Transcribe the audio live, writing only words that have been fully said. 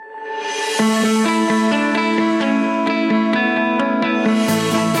My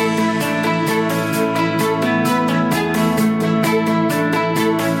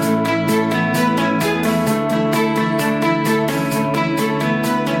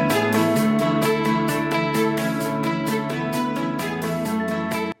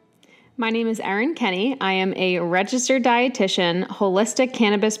name is Erin Kenny. I am a registered dietitian, holistic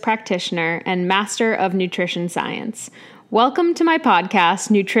cannabis practitioner, and master of nutrition science. Welcome to my podcast,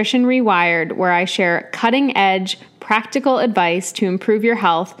 Nutrition Rewired, where I share cutting-edge, practical advice to improve your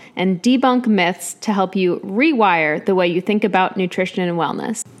health and debunk myths to help you rewire the way you think about nutrition and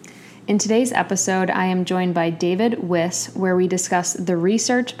wellness. In today's episode, I am joined by David Wiss, where we discuss the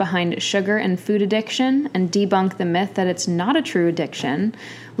research behind sugar and food addiction and debunk the myth that it's not a true addiction.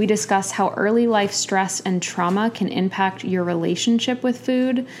 We discuss how early life stress and trauma can impact your relationship with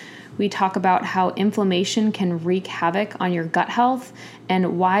food. We talk about how inflammation can wreak havoc on your gut health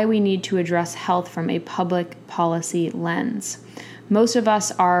and why we need to address health from a public policy lens. Most of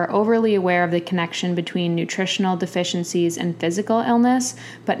us are overly aware of the connection between nutritional deficiencies and physical illness,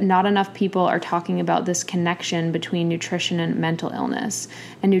 but not enough people are talking about this connection between nutrition and mental illness.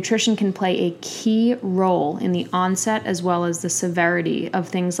 And nutrition can play a key role in the onset as well as the severity of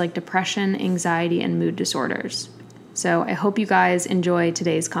things like depression, anxiety, and mood disorders. So I hope you guys enjoy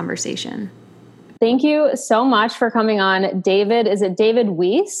today's conversation. Thank you so much for coming on, David. Is it David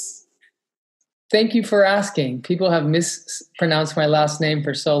Wiss? Thank you for asking. People have mispronounced my last name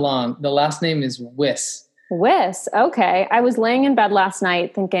for so long. The last name is Wiss. Wiss. Okay. I was laying in bed last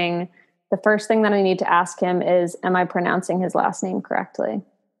night thinking the first thing that I need to ask him is, am I pronouncing his last name correctly?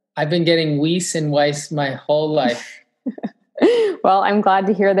 I've been getting Weiss and Weiss my whole life. Well, I'm glad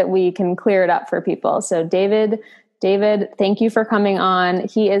to hear that we can clear it up for people. So David, thank you for coming on.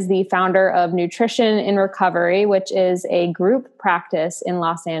 He is the founder of Nutrition in Recovery, which is a group practice in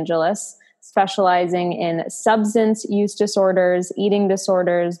Los Angeles, specializing in substance use disorders, eating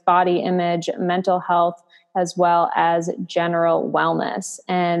disorders, body image, mental health, as well as general wellness.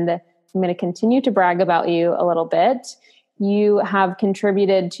 And I'm going to continue to brag about you a little bit. You have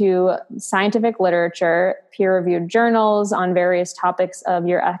contributed to scientific literature, peer-reviewed journals on various topics of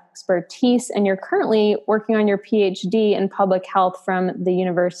your expertise, and you're currently working on your PhD in public health from the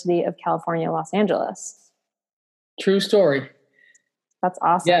University of California, Los Angeles. True story. That's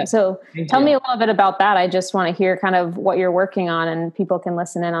awesome. Yes, so tell me a little bit about that. I just want to hear kind of what you're working on, and people can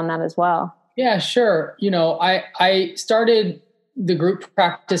listen in on that as well. Yeah, sure. I started the group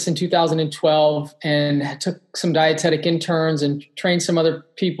practice in 2012 and took some dietetic interns and trained some other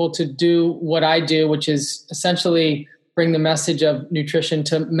people to do what I do, which is essentially bring the message of nutrition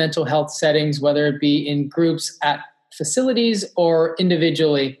to mental health settings, whether it be in groups at facilities or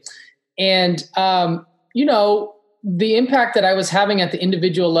individually. And, the impact that I was having at the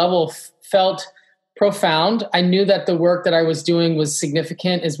individual level felt profound. I knew that the work that I was doing was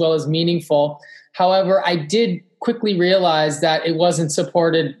significant as well as meaningful. However, I did quickly realize that it wasn't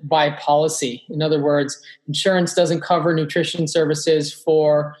supported by policy. In other words, insurance doesn't cover nutrition services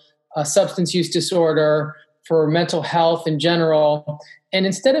for a substance use disorder, for mental health in general. And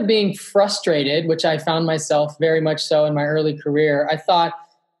instead of being frustrated, which I found myself very much so in my early career, I thought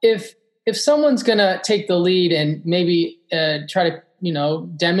if someone's going to take the lead and maybe try to,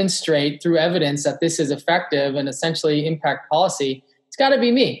 demonstrate through evidence that this is effective and essentially impact policy, it's got to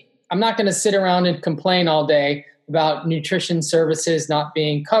be me. I'm not going to sit around and complain all day about nutrition services not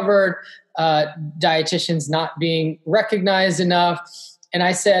being covered, dietitians not being recognized enough. And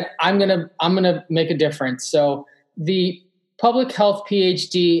I said, I'm going to make a difference. So the public health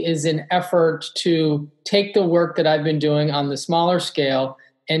PhD is an effort to take the work that I've been doing on the smaller scale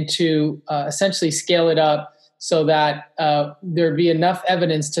and to essentially scale it up so that there'd be enough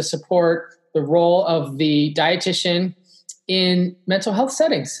evidence to support the role of the dietitian in mental health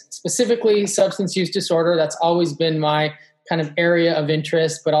settings, specifically substance use disorder. That's always been my kind of area of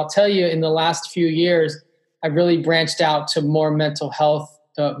interest. But I'll tell you, in the last few years, I've really branched out to more mental health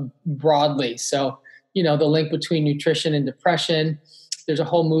broadly. So, the link between nutrition and depression. There's a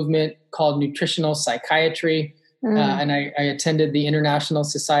whole movement called nutritional psychiatry. And I attended the International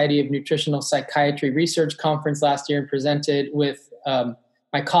Society of Nutritional Psychiatry Research Conference last year and presented with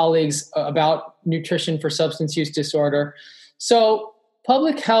my colleagues about nutrition for substance use disorder. So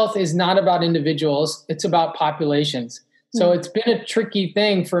public health is not about individuals, it's about populations. So it's been a tricky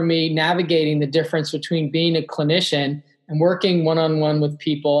thing for me navigating the difference between being a clinician and working one-on-one with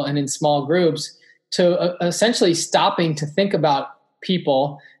people and in small groups to essentially stopping to think about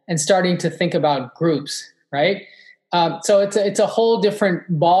people and starting to think about groups, right? So it's a whole different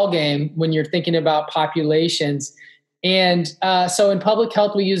ball game when you're thinking about populations. And so in public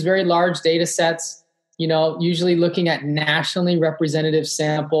health, we use very large data sets, usually looking at nationally representative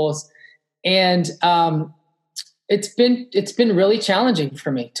samples. And it's been really challenging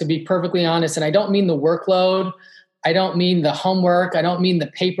for me, to be perfectly honest. And I don't mean the workload. I don't mean the homework. I don't mean the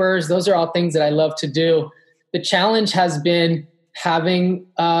papers. Those are all things that I love to do. The challenge has been having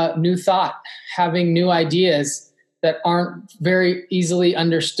new thought, having new ideas that aren't very easily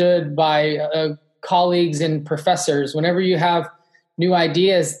understood by colleagues and professors. Whenever you have new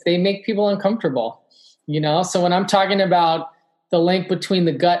ideas, they make people uncomfortable, So when I'm talking about the link between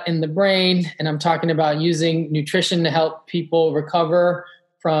the gut and the brain, and I'm talking about using nutrition to help people recover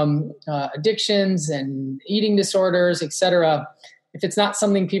from addictions and eating disorders, et cetera, if it's not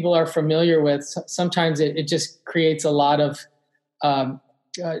something people are familiar with, sometimes it just creates a lot of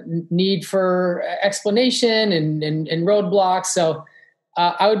need for explanation and roadblocks. So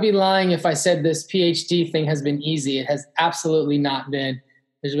I would be lying if I said this PhD thing has been easy. It has absolutely not been.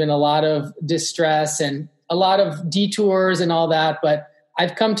 There's been a lot of distress and a lot of detours and all that, but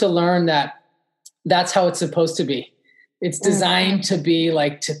I've come to learn that that's how it's supposed to be. It's designed to be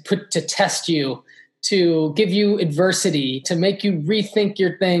like to test you, to give you adversity, to make you rethink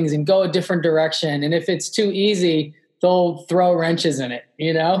your things and go a different direction. And if it's too easy, they'll throw wrenches in it,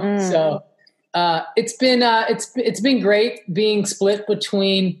 So it's been great being split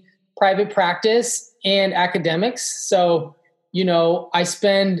between private practice and academics. So I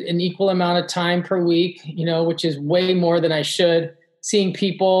spend an equal amount of time per week, which is way more than I should, seeing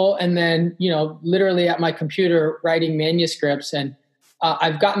people, and then, literally at my computer writing manuscripts. And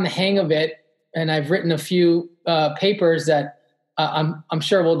I've gotten the hang of it, and I've written a few papers that I'm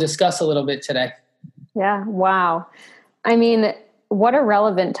sure we'll discuss a little bit today. Yeah. Wow. I mean, what a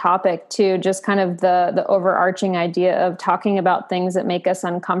relevant topic too, just kind of the overarching idea of talking about things that make us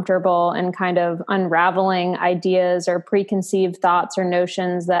uncomfortable and kind of unraveling ideas or preconceived thoughts or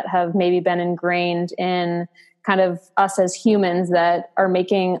notions that have maybe been ingrained in kind of us as humans that are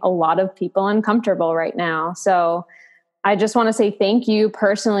making a lot of people uncomfortable right now. So I just want to say thank you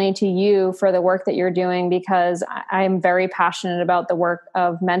personally to you for the work that you're doing, because I'm very passionate about the work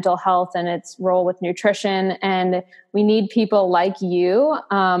of mental health and its role with nutrition. And we need people like you.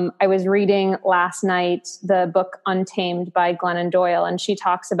 I was reading last night the book Untamed by Glennon Doyle, and she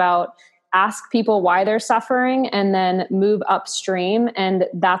talks about ask people why they're suffering and then move upstream. And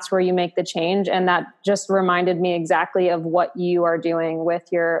that's where you make the change. And that just reminded me exactly of what you are doing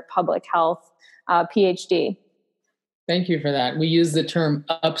with your public health PhD. Thank you for that. We use the term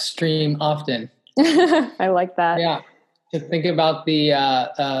upstream often. I like that. Yeah, to think about the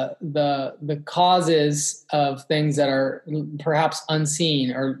causes of things that are perhaps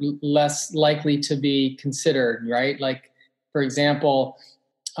unseen or less likely to be considered. Right, like for example,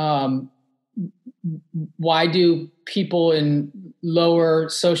 why do people in lower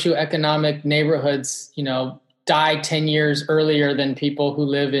socioeconomic neighborhoods, die 10 years earlier than people who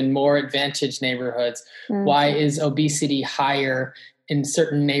live in more advantaged neighborhoods? Mm-hmm. Why is obesity higher in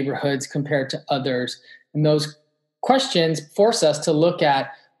certain neighborhoods compared to others? And those questions force us to look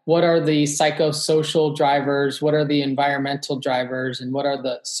at what are the psychosocial drivers, what are the environmental drivers, and what are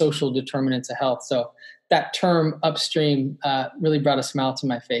the social determinants of health. So that term upstream really brought a smile to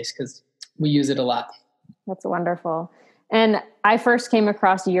my face because we use it a lot. That's wonderful. And I first came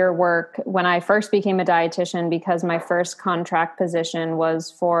across your work when I first became a dietitian, because my first contract position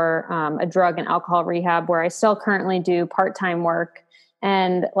was for a drug and alcohol rehab, where I still currently do part-time work.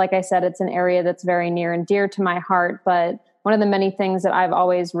 And like I said, it's an area that's very near and dear to my heart. But one of the many things that I've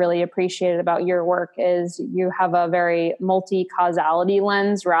always really appreciated about your work is you have a very multi-causality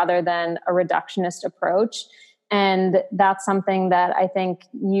lens rather than a reductionist approach. And that's something that I think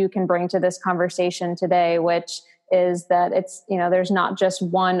you can bring to this conversation today, which is that it's, there's not just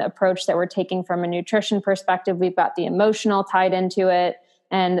one approach that we're taking from a nutrition perspective. We've got the emotional tied into it.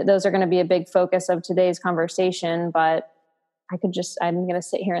 And those are going to be a big focus of today's conversation. But I'm going to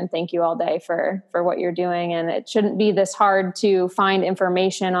sit here and thank you all day for what you're doing. And it shouldn't be this hard to find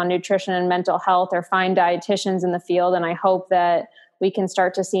information on nutrition and mental health or find dietitians in the field. And I hope that we can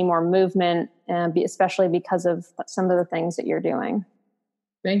start to see more movement, especially because of some of the things that you're doing.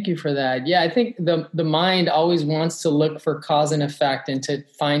 Thank you for that. Yeah, I think the mind always wants to look for cause and effect and to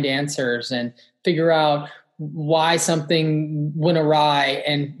find answers and figure out why something went awry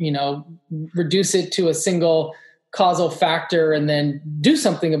and, reduce it to a single causal factor and then do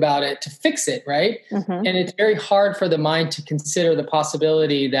something about it to fix it, right? Mm-hmm. And it's very hard for the mind to consider the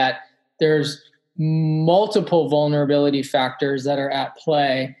possibility that there's multiple vulnerability factors that are at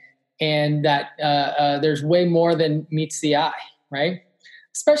play and that there's way more than meets the eye, right?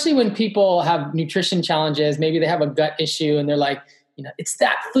 especially when people have nutrition challenges. Maybe they have a gut issue and they're like, it's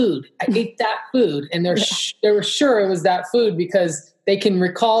that food. I ate that food. And they were sure it was that food because they can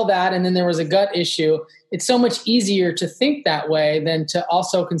recall that. And then there was a gut issue. It's so much easier to think that way than to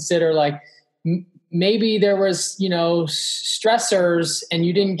also consider like, maybe there was, stressors and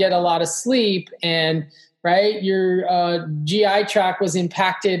you didn't get a lot of sleep and right, your GI tract was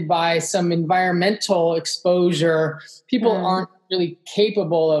impacted by some environmental exposure. People aren't really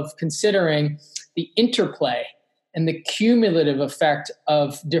capable of considering the interplay and the cumulative effect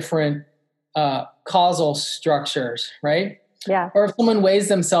of different causal structures, right? Yeah. Or if someone weighs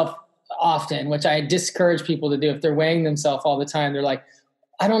themselves often, which I discourage people to do, if they're weighing themselves all the time, they're like,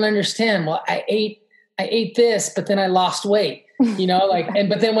 I don't understand. Well, I ate this, but then I lost weight,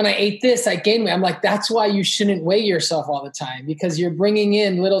 but then when I ate this, I gained weight. I'm like, that's why you shouldn't weigh yourself all the time, because you're bringing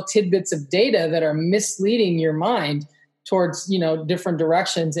in little tidbits of data that are misleading your mind towards, different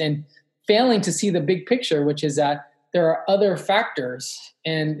directions and failing to see the big picture, which is that there are other factors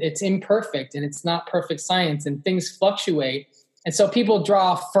and it's imperfect and it's not perfect science and things fluctuate. And so people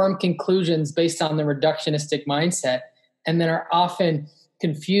draw firm conclusions based on the reductionistic mindset and then are often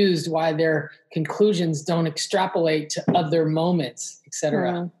confused why their conclusions don't extrapolate to other moments, et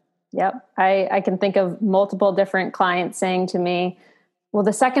cetera. Yep. I can think of multiple different clients saying to me, well,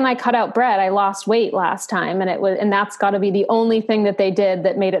 the second I cut out bread, I lost weight last time. And that's got to be the only thing that they did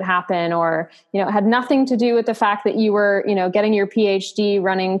that made it happen. Or, it had nothing to do with the fact that you were, getting your PhD,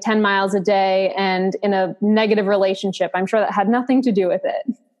 running 10 miles a day and in a negative relationship. I'm sure that had nothing to do with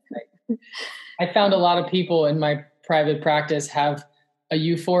it. Right. I found a lot of people in my private practice have a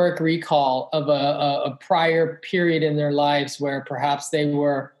euphoric recall of a prior period in their lives where perhaps they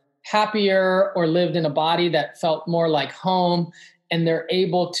were happier or lived in a body that felt more like home. And they're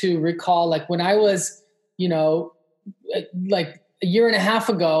able to recall, like when I was, like a year and a half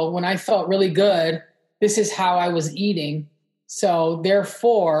ago, when I felt really good, this is how I was eating. So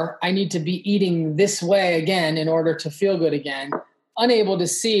therefore, I need to be eating this way again in order to feel good again. Unable to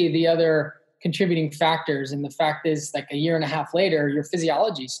see the other contributing factors. And the fact is, like a year and a half later, your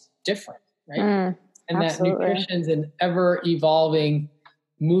physiology is different, right? And absolutely. that nutrition is an ever evolving,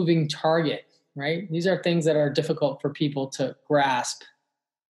 moving target. Right? These are things that are difficult for people to grasp.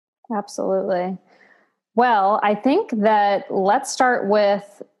 Absolutely. Well, I think that let's start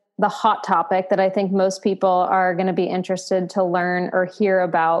with the hot topic that I think most people are going to be interested to learn or hear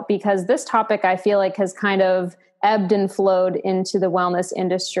about, because this topic I feel like has kind of ebbed and flowed into the wellness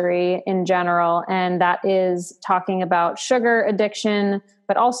industry in general. And that is talking about sugar addiction,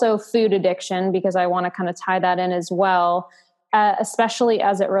 but also food addiction, because I want to kind of tie that in as well. Especially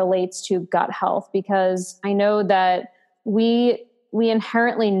as it relates to gut health, because I know that we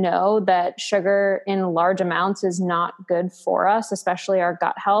inherently know that sugar in large amounts is not good for us, especially our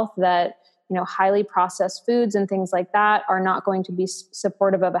gut health, that, highly processed foods and things like that are not going to be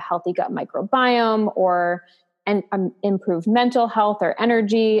supportive of a healthy gut microbiome or improved mental health or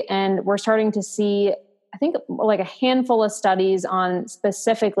energy. And we're starting to see, I think, like a handful of studies on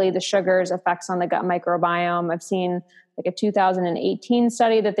specifically the sugar's effects on the gut microbiome. I've seen like a 2018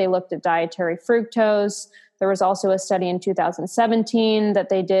 study that they looked at dietary fructose. There was also a study in 2017 that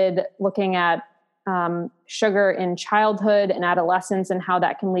they did looking at sugar in childhood and adolescence and how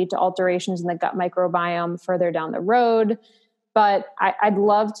that can lead to alterations in the gut microbiome further down the road. But I'd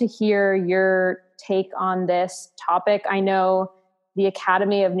love to hear your take on this topic. I know the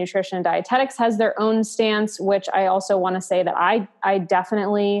Academy of Nutrition and Dietetics has their own stance, which I also want to say that I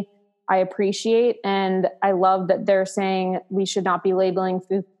definitely appreciate. And I love that they're saying we should not be labeling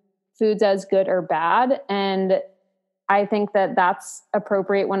foods as good or bad. And I think that that's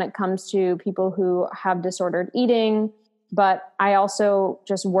appropriate when it comes to people who have disordered eating. But I also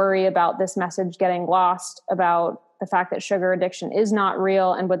just worry about this message getting lost about the fact that sugar addiction is not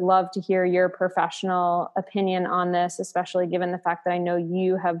real, and would love to hear your professional opinion on this, especially given the fact that I know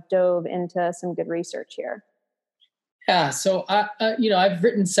you have dove into some good research here. Yeah, so I've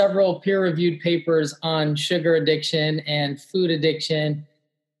written several peer-reviewed papers on sugar addiction and food addiction,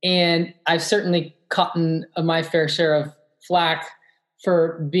 and I've certainly gotten my fair share of flack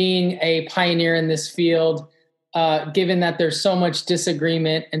for being a pioneer in this field, given that there's so much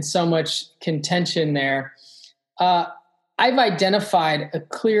disagreement and so much contention there. I've identified a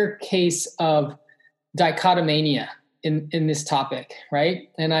clear case of dichotomania in this topic, right?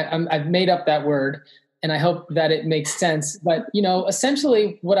 And I've made up that word, and I hope that it makes sense. But,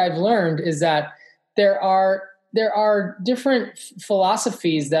 essentially what I've learned is that there are different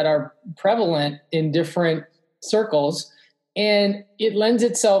philosophies that are prevalent in different circles, and it lends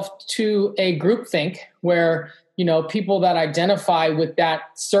itself to a groupthink where people that identify with that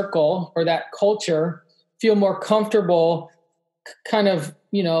circle or that culture feel more comfortable kind of,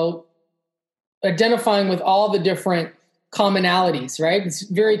 identifying with all the different commonalities, right? It's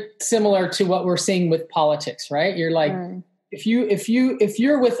very similar to what we're seeing with politics, right? You're like, if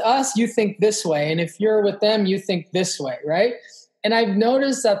you're with us, you think this way. And if you're with them, you think this way, right? And I've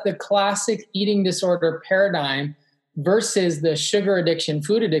noticed that the classic eating disorder paradigm versus the sugar addiction,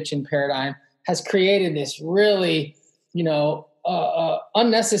 food addiction paradigm has created this really,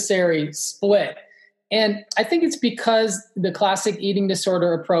 unnecessary split. And I think it's because the classic eating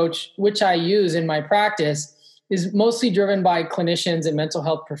disorder approach, which I use in my practice, is mostly driven by clinicians and mental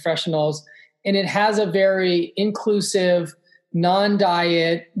health professionals. And it has a very inclusive,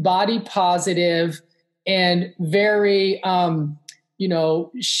 non-diet, body positive, and very,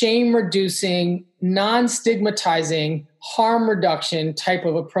 shame reducing, non-stigmatizing, harm reduction type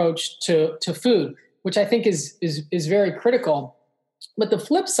of approach to food, which I think is very critical. But the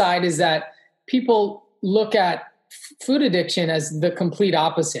flip side is that people look at food addiction as the complete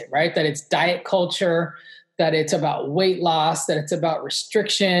opposite, right? That it's diet culture, that it's about weight loss, that it's about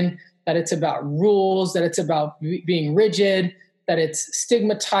restriction, that it's about rules, that it's about being rigid, that it's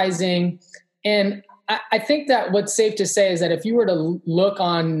stigmatizing. And I think that what's safe to say is that if you were to look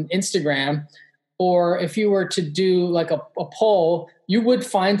on Instagram, or if you were to do like a poll, you would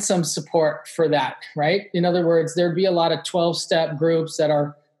find some support for that, right? In other words, there'd be a lot of 12-step groups that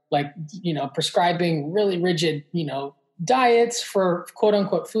are like, prescribing really rigid, diets for quote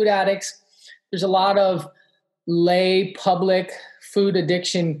unquote food addicts. There's a lot of lay public food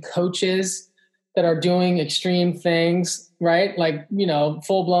addiction coaches that are doing extreme things, right? Like,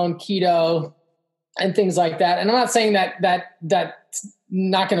 full-blown keto and things like that. And I'm not saying that's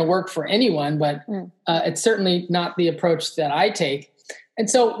not going to work for anyone, but it's certainly not the approach that I take. And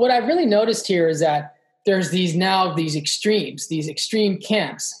so what I've really noticed here is that there's these extremes, these extreme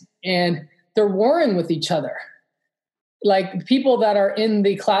camps, and they're warring with each other. Like people that are in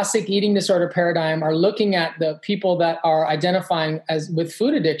the classic eating disorder paradigm are looking at the people that are identifying with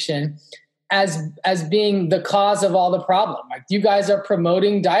food addiction as being the cause of all the problem. Like you guys are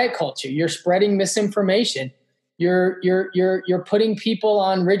promoting diet culture. You're spreading misinformation. You're putting people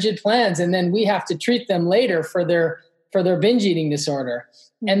on rigid plans, and then we have to treat them later for their binge eating disorder.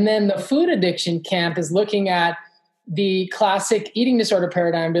 And then the food addiction camp is looking at the classic eating disorder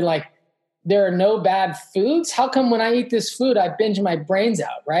paradigm and be like, there are no bad foods. How come when I eat this food, I binge my brains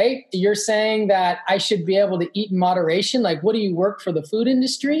out, right? You're saying that I should be able to eat in moderation. Like, what do you work for the food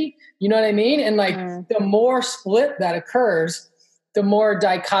industry? You know what I mean? And like the more split that occurs, the more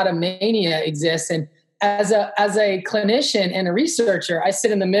dichotomania exists. And as a clinician and a researcher, I sit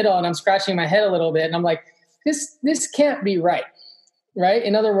in the middle and I'm scratching my head a little bit. And I'm like, this can't be right. Right?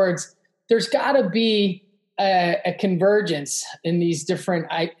 In other words, there's got to be a convergence in these different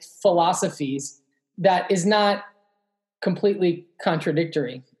philosophies that is not completely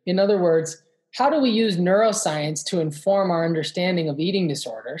contradictory. In other words, how do we use neuroscience to inform our understanding of eating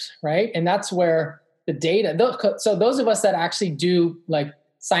disorders, right? And that's where the data, so those of us that actually do like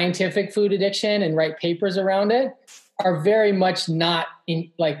scientific food addiction and write papers around it are very much not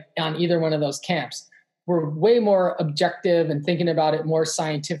on either one of those camps. We're way more objective and thinking about it more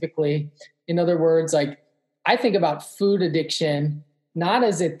scientifically. In other words, like I think about food addiction not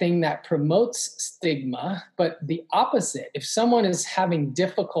as a thing that promotes stigma, but the opposite. If someone is having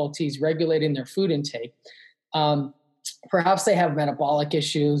difficulties regulating their food intake, perhaps they have metabolic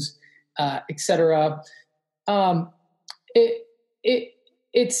issues, et cetera.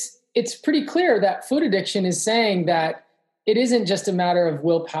 It's pretty clear that food addiction is saying that it isn't just a matter of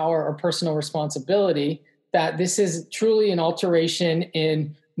willpower or personal responsibility, that this is truly an alteration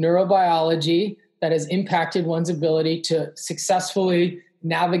in neurobiology that has impacted one's ability to successfully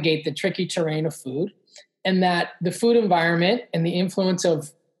navigate the tricky terrain of food, and that the food environment and the influence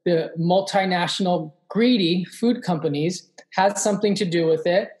of the multinational greedy food companies has something to do with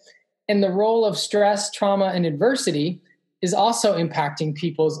it. And the role of stress, trauma, and adversity is also impacting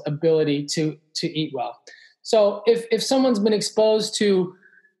people's ability to eat well. So if someone's been exposed to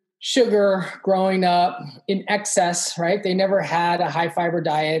sugar growing up in excess, right? They never had a high fiber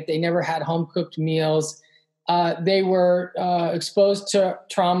diet. They never had home cooked meals. They were exposed to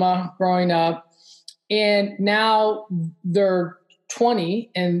trauma growing up. And now they're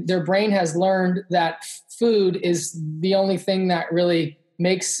 20 and their brain has learned that food is the only thing that really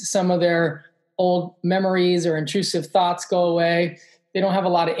makes some of their old memories or intrusive thoughts go away. They don't have a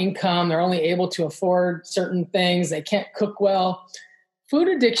lot of income. They're only able to afford certain things. They can't cook well. Food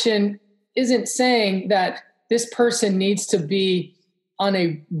addiction isn't saying that this person needs to be on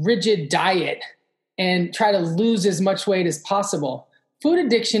a rigid diet and try to lose as much weight as possible. Food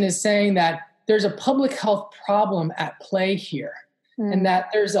addiction is saying that there's a public health problem at play here, and that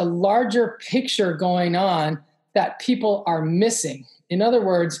there's a larger picture going on that people are missing. In other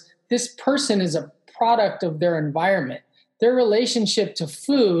words, this person is a product of their environment. Their relationship to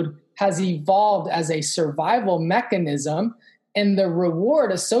food has evolved as a survival mechanism, and the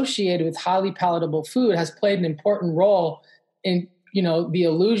reward associated with highly palatable food has played an important role in, the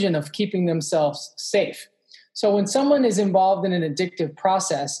illusion of keeping themselves safe. So when someone is involved in an addictive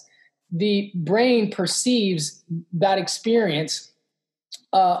process, the brain perceives that experience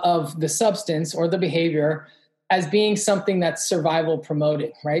of the substance or the behavior as being something that's survival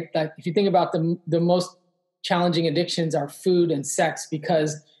promoting, right? That if you think about the most challenging addictions are food and sex,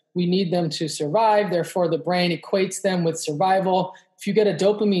 because we need them to survive. Therefore, the brain equates them with survival. If you get a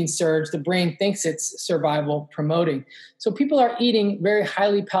dopamine surge, the brain thinks it's survival promoting. So people are eating very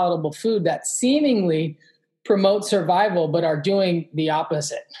highly palatable food that seemingly promote survival, but are doing the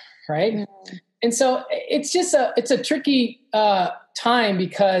opposite, right? Mm-hmm. And so it's just it's a tricky time,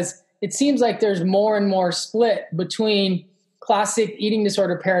 because it seems like there's more and more split between classic eating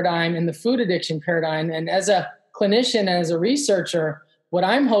disorder paradigm and the food addiction paradigm. And as a clinician, as a researcher, what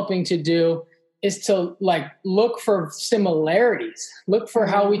I'm hoping to do is to look for similarities, look for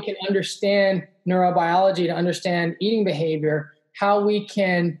how we can understand neurobiology to understand eating behavior, how we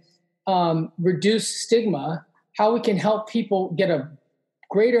can reduce stigma, how we can help people get a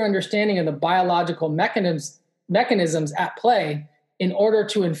greater understanding of the biological mechanisms at play in order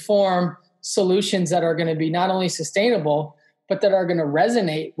to inform solutions that are going to be not only sustainable, but that are going to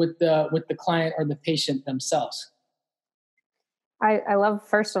resonate with the client or the patient themselves. I love,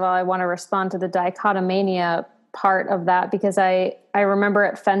 first of all, I want to respond to the dichotomania part of that, because I remember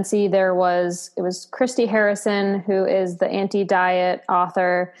at FNCE it was Christy Harrison, who is the anti-diet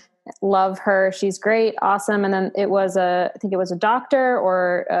author. Love her. She's great. Awesome. And then I think it was a doctor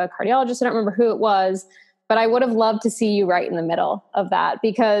or a cardiologist. I don't remember who it was, but I would have loved to see you right in the middle of that,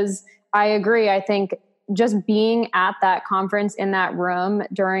 because I agree. I think just being at that conference in that room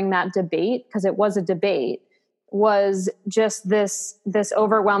during that debate, because it was a debate, was just this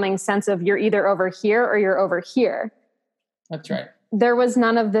overwhelming sense of you're either over here or you're over here. That's right. There was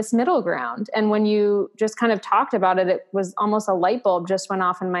none of this middle ground. And when you just kind of talked about it, it was almost a light bulb just went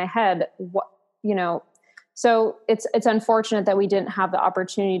off in my head. So it's unfortunate that we didn't have the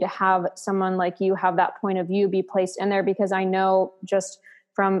opportunity to have someone like you have that point of view be placed in there, because I know just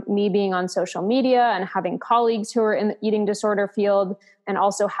from me being on social media and having colleagues who are in the eating disorder field and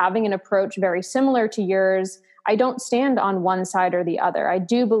also having an approach very similar to yours, I don't stand on one side or the other. I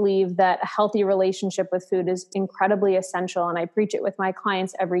do believe that a healthy relationship with food is incredibly essential, and I preach it with my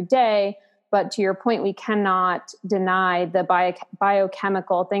clients every day. But to your point, we cannot deny the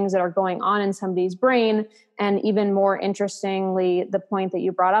biochemical things that are going on in somebody's brain. And even more interestingly, the point that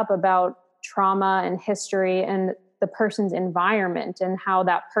you brought up about trauma and history and the person's environment and how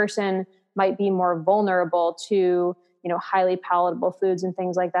that person might be more vulnerable to, highly palatable foods and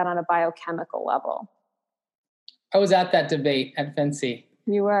things like that on a biochemical level. I was at that debate at FNCE.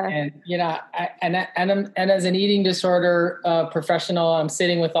 You were. And, and as an eating disorder professional, I'm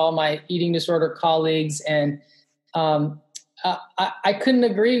sitting with all my eating disorder colleagues, and I couldn't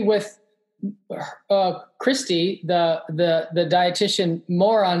agree with Christy, the dietitian,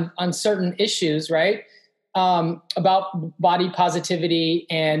 more on certain issues, right? About body positivity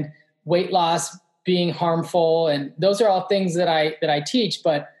and weight loss being harmful. And those are all things that I teach,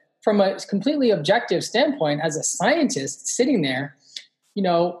 but from a completely objective standpoint, as a scientist sitting there,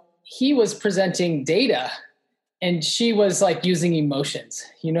 he was presenting data and she was using emotions,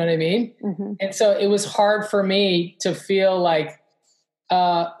 you know what I mean? Mm-hmm. And so it was hard for me to feel it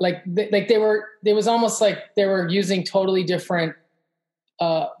was almost like they were using totally different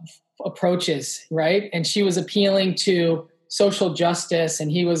approaches, right? And she was appealing to social justice and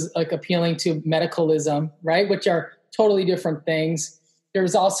he was appealing to medicalism, right? Which are totally different things. There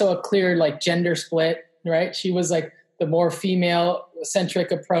was also a clear gender split, right? She was the more female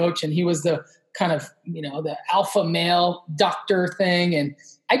centric approach, and he was the kind of, the alpha male doctor thing. And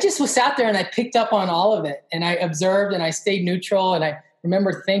I just was sat there and I picked up on all of it, and I observed and I stayed neutral. And I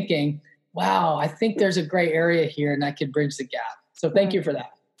remember thinking, wow, I think there's a gray area here and I could bridge the gap. So thank you for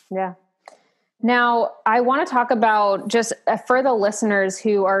that. Yeah. Now, I want to talk about just for the listeners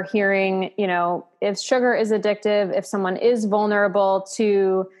who are hearing, if sugar is addictive, if someone is vulnerable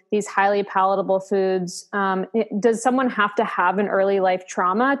to these highly palatable foods, does someone have to have an early life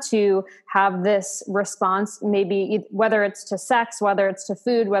trauma to have this response? Maybe whether it's to sex, whether it's to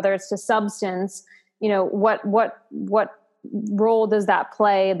food, whether it's to substance, what role does that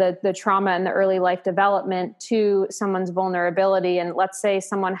play, the trauma and the early life development to someone's vulnerability? And let's say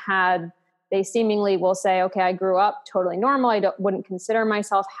someone they seemingly will say, okay, I grew up totally normal. Wouldn't consider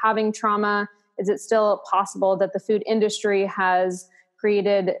myself having trauma. Is it still possible that the food industry has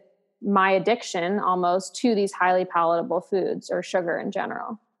created my addiction almost to these highly palatable foods or sugar in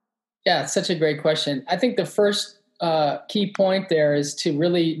general? Yeah, it's such a great question. I think the first key point there is to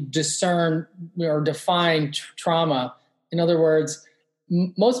really discern or define trauma. In other words,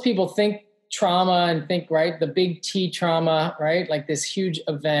 most people think trauma and think, right, the big T trauma, right, like this huge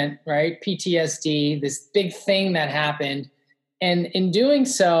event, right, PTSD, this big thing that happened. And in doing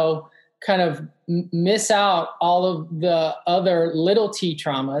so, kind of miss out all of the other little T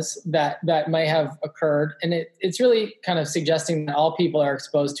traumas that may have occurred. And it's really kind of suggesting that all people are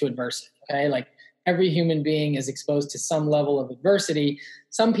exposed to adversity, okay? Like every human being is exposed to some level of adversity.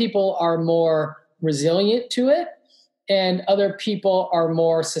 Some people are more resilient to it, and other people are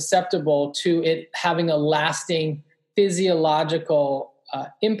more susceptible to it having a lasting physiological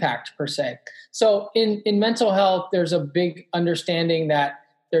impact per se. So in mental health, there's a big understanding that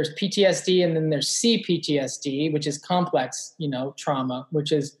there's PTSD and then there's CPTSD, which is complex, trauma,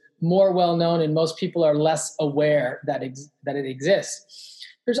 which is more well known, and most people are less aware that it exists.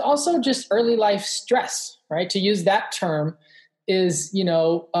 There's also just early life stress, right? To use that term is,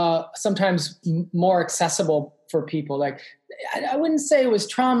 sometimes more accessible for people. Like, I wouldn't say it was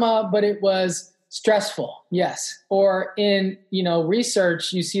trauma, but it was stressful, yes. Or in,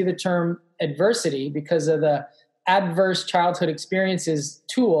 research, you see the term adversity because of the Adverse Childhood Experiences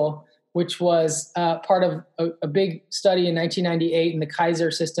tool, which was part of a big study in 1998 in the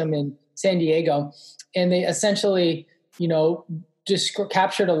Kaiser system in San Diego. And they essentially, just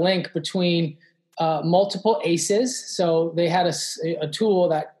captured a link between multiple ACEs. So they had a tool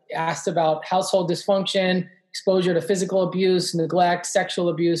that asked about household dysfunction, exposure to physical abuse, neglect, sexual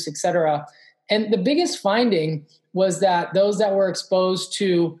abuse, etc. And the biggest finding was that those that were exposed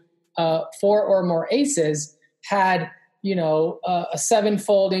to 4 or more ACEs had, a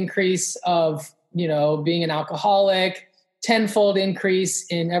 7-fold increase of, being an alcoholic, 10-fold increase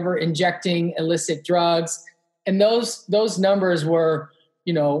in ever injecting illicit drugs. And those numbers were,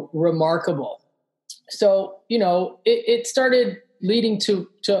 remarkable. So, it started leading to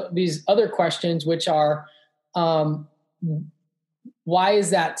these other questions, which are, why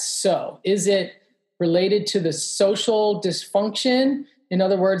is that so? Is it related to the social dysfunction? In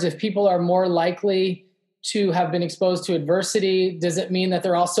other words, if people are more likely to have been exposed to adversity, does it mean that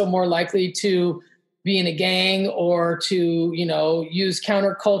they're also more likely to be in a gang or to, use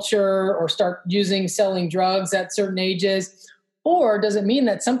counterculture or start selling drugs at certain ages? Or does it mean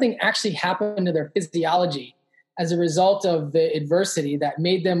that something actually happened to their physiology as a result of the adversity that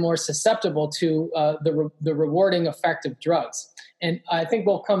made them more susceptible to the rewarding effect of drugs? And I think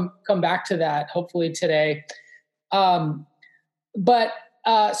we'll come back to that hopefully today. But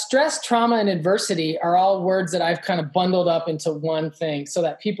stress, trauma, and adversity are all words that I've kind of bundled up into one thing so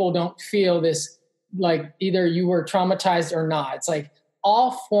that people don't feel this like either you were traumatized or not. It's like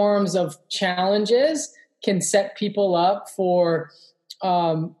all forms of challenges can set people up for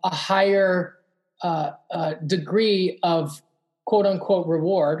a higher degree of quote unquote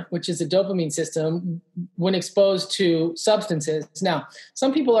reward, which is a dopamine system when exposed to substances. Now,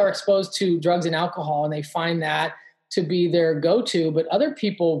 some people are exposed to drugs and alcohol and they find that to be their go-to, but other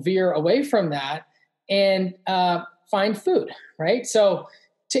people veer away from that and find food, right? So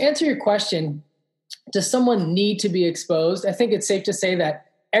to answer your question, does someone need to be exposed? I think it's safe to say that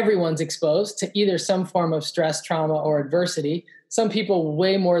everyone's exposed to either some form of stress, trauma, or adversity. Some people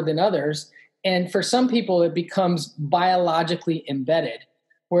way more than others. And for some people, it becomes biologically embedded,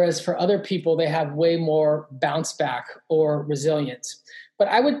 whereas for other people, they have way more bounce back or resilience. But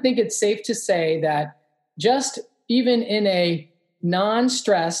I would think it's safe to say that just even in a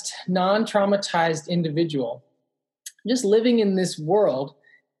non-stressed, non-traumatized individual, just living in this world,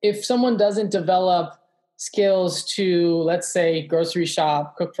 if someone doesn't develop skills to, let's say, grocery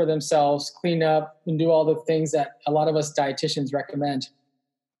shop, cook for themselves, clean up, and do all the things that a lot of us dietitians recommend,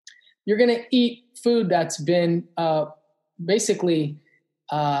 you're going to eat food that's been basically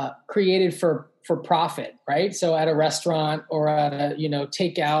created for profit, right? So at a restaurant or at a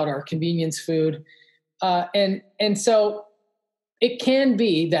takeout or convenience food. And so it can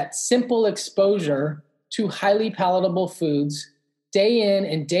be that simple exposure to highly palatable foods day in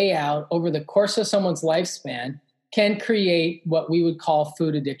and day out over the course of someone's lifespan can create what we would call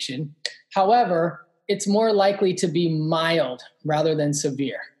food addiction. However, it's more likely to be mild rather than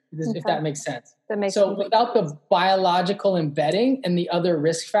severe, if that makes sense. So without the biological embedding and the other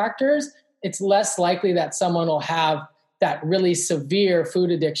risk factors, it's less likely that someone will have that really severe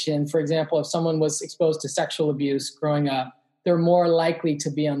food addiction. For example, if someone was exposed to sexual abuse growing up, they're more likely to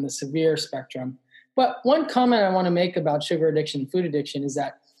be on the severe spectrum. But one comment I want to make about sugar addiction, food addiction, is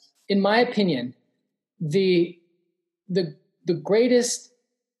that, in my opinion, the greatest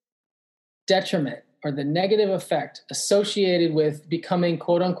detriment or the negative effect associated with becoming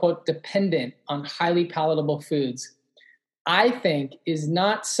quote unquote dependent on highly palatable foods, I think, is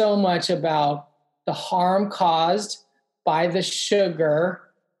not so much about the harm caused by the sugar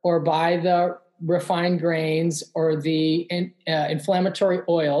or by the refined grains or the inflammatory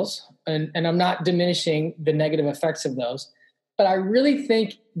oils. And I'm not diminishing the negative effects of those. But I really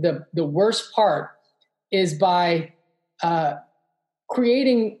think the worst part is by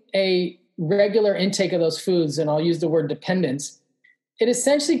creating a regular intake of those foods, and I'll use the word dependence, it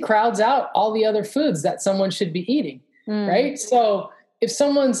essentially crowds out all the other foods that someone should be eating, right? So if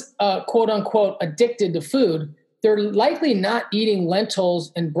someone's quote unquote addicted to food, they're likely not eating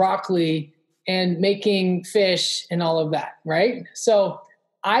lentils and broccoli and making fish and all of that, right? So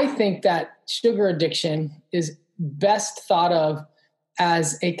I think that sugar addiction is best thought of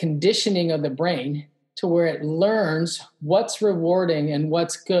as a conditioning of the brain to where it learns what's rewarding and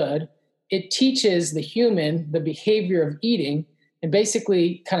what's good. It teaches the human the behavior of eating and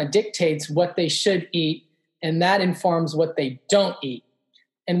basically kind of dictates what they should eat, and that informs what they don't eat.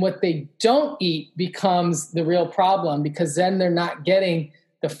 And what they don't eat becomes the real problem, because then they're not getting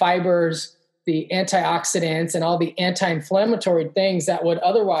the fibers, the antioxidants, and all the anti-inflammatory things that would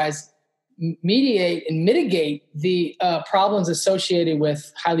otherwise mediate and mitigate the problems associated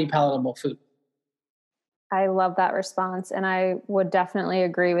with highly palatable food. I love that response, and I would definitely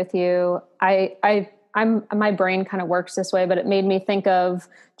agree with you. My brain kind of works this way, but it made me think of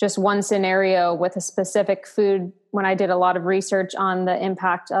just one scenario with a specific food when I did a lot of research on the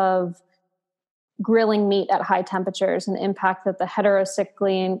impact of grilling meat at high temperatures and the impact that the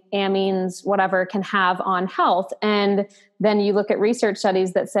heterocycline amines, whatever, can have on health. And then you look at research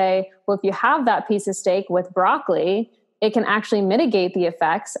studies that say, well, if you have that piece of steak with broccoli, it can actually mitigate the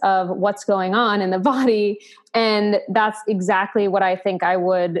effects of what's going on in the body. And that's exactly what I think I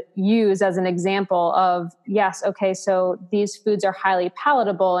would use as an example of, yes, okay, so these foods are highly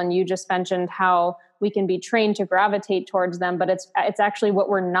palatable, and you just mentioned how we can be trained to gravitate towards them, but it's actually what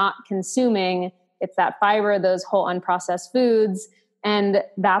we're not consuming. It's that fiber, those whole unprocessed foods. And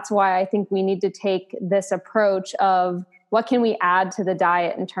that's why I think we need to take this approach of what can we add to the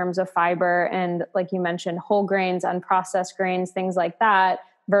diet in terms of fiber and, like you mentioned, whole grains, unprocessed grains, things like that,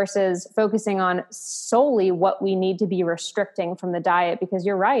 versus focusing on solely what we need to be restricting from the diet. Because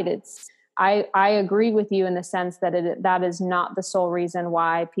you're right, I agree with you in the sense that that is not the sole reason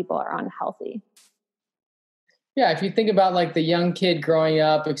why people are unhealthy. Yeah, if you think about like the young kid growing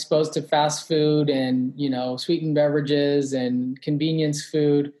up exposed to fast food and, sweetened beverages and convenience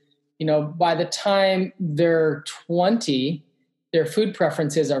food, by the time they're 20, their food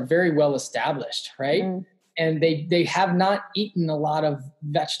preferences are very well established, right? Mm. And they have not eaten a lot of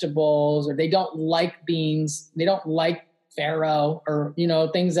vegetables, or they don't like beans, they don't like farro, or,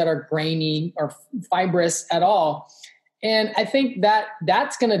 things that are grainy or fibrous at all. And I think that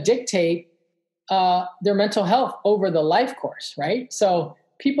that's going to dictate their mental health over the life course, right? So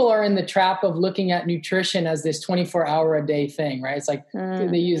people are in the trap of looking at nutrition as this 24-hour-a-day thing, right? It's like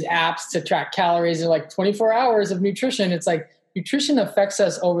they use apps to track calories. They're like 24 hours of nutrition. It's like nutrition affects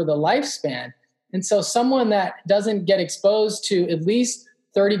us over the lifespan. And so someone that doesn't get exposed to at least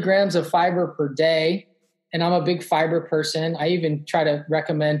 30 grams of fiber per day, and I'm a big fiber person, I even try to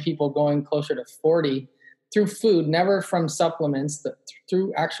recommend people going closer to 40 through food, never from supplements, but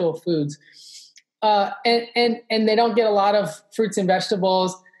through actual foods. And they don't get a lot of fruits and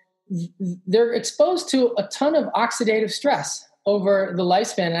vegetables. They're exposed to a ton of oxidative stress over the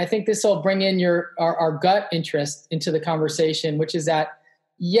lifespan. And I think this will bring in our gut interest into the conversation, which is that,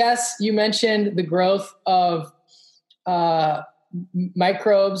 yes, you mentioned the growth of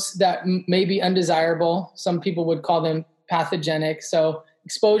microbes that may be undesirable. Some people would call them pathogenic. So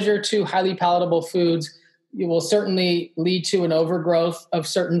exposure to highly palatable foods, it will certainly lead to an overgrowth of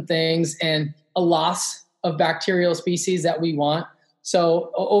certain things and a loss of bacterial species that we want.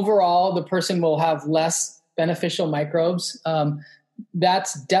 So overall, the person will have less beneficial microbes.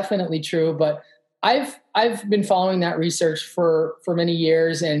 That's definitely true. But I've been following that research for many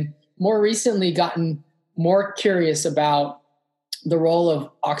years, and more recently gotten more curious about the role of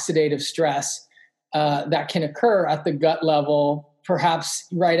oxidative stress that can occur at the gut level, perhaps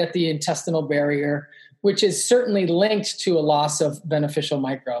right at the intestinal barrier, which is certainly linked to a loss of beneficial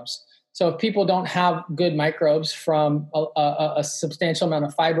microbes. So if people don't have good microbes from a substantial amount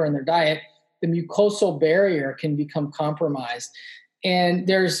of fiber in their diet, the mucosal barrier can become compromised. And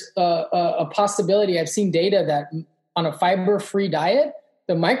there's a possibility, I've seen data that on a fiber-free diet,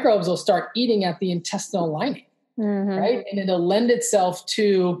 the microbes will start eating at the intestinal lining, right? And it'll lend itself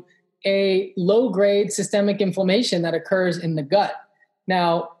to a low-grade systemic inflammation that occurs in the gut.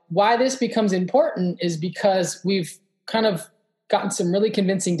 Now, why this becomes important is because we've kind of gotten some really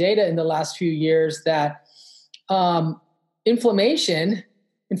convincing data in the last few years that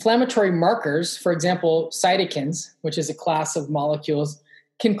inflammatory markers, for example, cytokines, which is a class of molecules,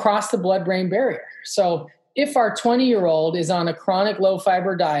 can cross the blood-brain barrier. So if our 20-year-old is on a chronic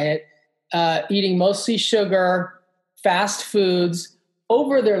low-fiber diet, eating mostly sugar, fast foods,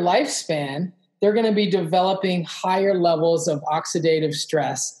 over their lifespan, they're going to be developing higher levels of oxidative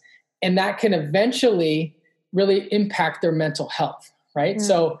stress, and that can eventually really impact their mental health, right?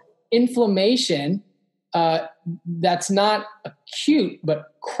 So inflammation that's not acute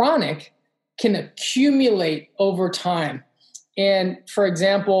but chronic can accumulate over time. And for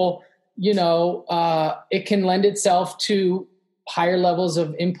example, it can lend itself to higher levels of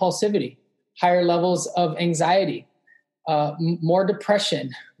impulsivity, higher levels of anxiety, more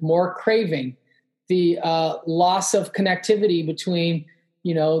depression, more craving, the loss of connectivity between,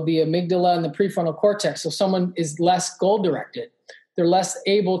 the amygdala and the prefrontal cortex. So someone is less goal-directed. They're less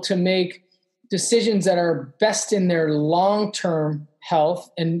able to make decisions that are best in their long-term health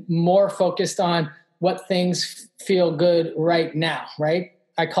and more focused on what things feel good right now, right?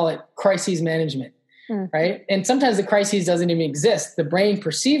 I call it crises management, right? And sometimes the crisis doesn't even exist. The brain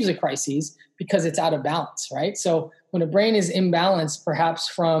perceives a crisis because it's out of balance, right? So when a brain is imbalanced, perhaps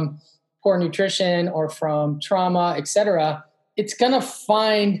from poor nutrition or from trauma, et cetera, it's going to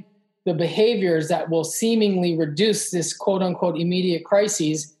find the behaviors that will seemingly reduce this quote unquote immediate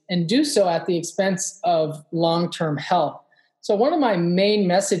crises and do so at the expense of long-term health. So one of my main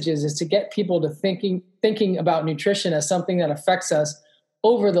messages is to get people to thinking about nutrition as something that affects us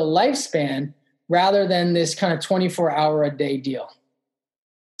over the lifespan rather than this kind of 24-hour-a-day deal.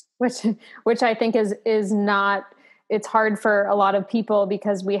 Which I think is not, it's hard for a lot of people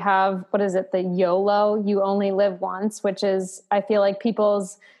because we have, the YOLO, you only live once, which is, I feel like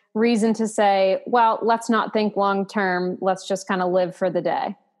people's reason to say, well, let's not think long-term, let's just kind of live for the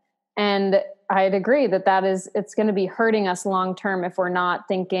day. And I'd agree it's going to be hurting us long-term if we're not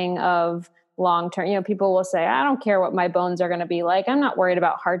thinking of long-term. People will say, I don't care what my bones are going to be like. I'm not worried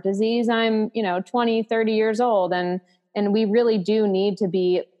about heart disease. I'm, 20, 30 years old. And we really do need to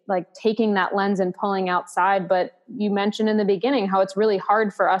be like taking that lens and pulling outside. But you mentioned in the beginning how it's really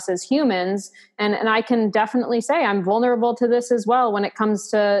hard for us as humans. And I can definitely say I'm vulnerable to this as well when it comes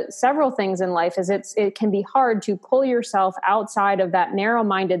to several things in life. It can be hard to pull yourself outside of that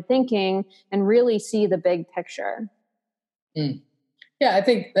narrow-minded thinking and really see the big picture. Yeah, I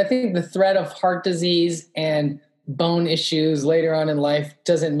think the threat of heart disease and bone issues later on in life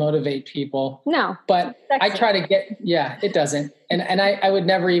doesn't motivate people. No. But I try to it doesn't. And I would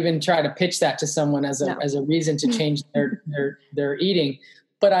never even try to pitch that to someone as a reason to change their eating.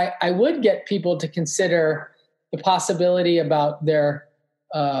 But I would get people to consider the possibility about their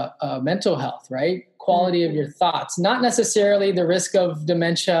mental health, right? Quality of your thoughts, not necessarily the risk of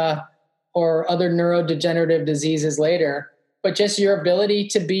dementia or other neurodegenerative diseases later, but just your ability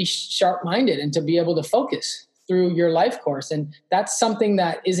to be sharp-minded and to be able to focus through your life course. And that's something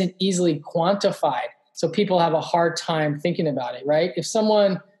that isn't easily quantified. So people have a hard time thinking about it, right? If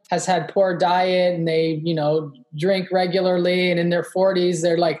someone has had poor diet and they, drink regularly and in their 40s,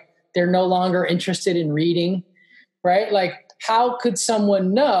 they're no longer interested in reading, right? Like how could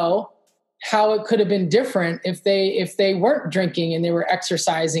someone know how it could have been different if they weren't drinking and they were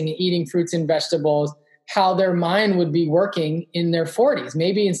exercising and eating fruits and vegetables, how their mind would be working in their 40s?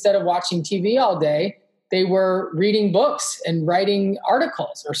 Maybe instead of watching TV all day, they were reading books and writing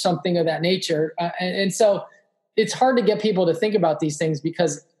articles or something of that nature. And so it's hard to get people to think about these things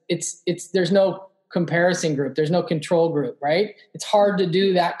because there's no comparison group. There's no control group, right? It's hard to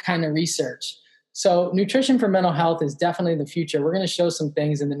do that kind of research. So nutrition for mental health is definitely the future. We're going to show some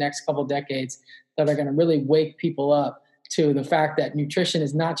things in the next couple decades that are going to really wake people up to the fact that nutrition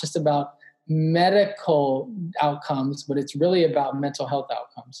is not just about medical outcomes, but it's really about mental health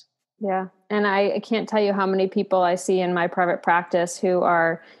outcomes. Yeah. And I can't tell you how many people I see in my private practice who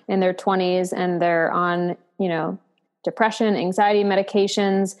are in their 20s and they're on, depression, anxiety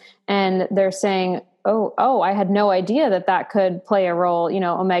medications, and they're saying, oh, I had no idea that could play a role,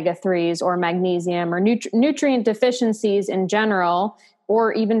 omega-3s or magnesium or nutrient deficiencies in general,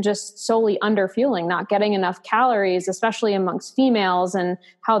 or even just solely underfueling, not getting enough calories, especially amongst females, and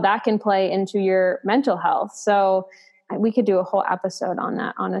how that can play into your mental health. So we could do a whole episode on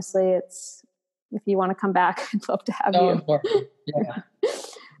that. Honestly, if you want to come back, I'd love to have So you. important. Yeah.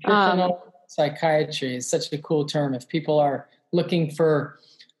 Nutritional psychiatry is such a cool term. If people are looking for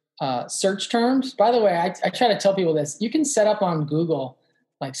search terms, by the way, I try to tell people this. You can set up on Google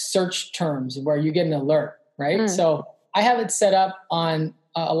like search terms where you get an alert, right? So I have it set up on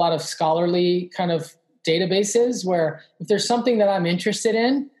a lot of scholarly kind of databases where if there's something that I'm interested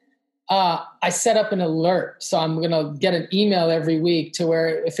in, I set up an alert. So I'm going to get an email every week to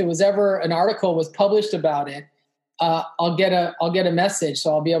where if it was ever an article was published about it, I'll get a message.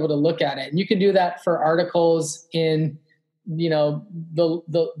 So I'll be able to look at it. And you can do that for articles in,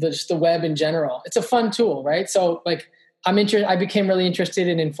 just the web in general. It's a fun tool, right? So like I became really interested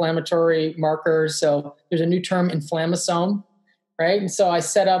in inflammatory markers. So there's a new term, inflammasome, right? And so I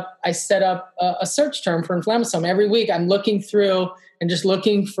set up a search term for inflammasome. Every week I'm looking through and just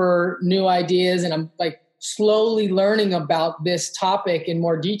looking for new ideas. And I'm like slowly learning about this topic in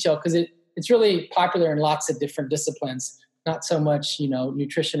more detail because it's really popular in lots of different disciplines, not so much,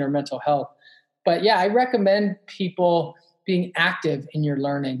 nutrition or mental health. But yeah, I recommend people being active in your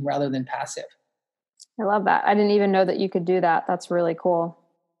learning rather than passive. I love that. I didn't even know that you could do that. That's really cool.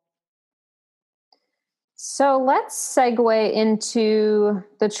 So let's segue into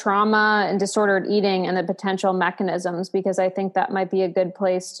the trauma and disordered eating and the potential mechanisms, because I think that might be a good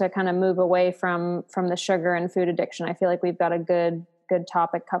place to kind of move away from the sugar and food addiction. I feel like we've got a good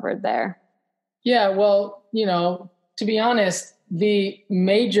topic covered there. Yeah, well, to be honest, the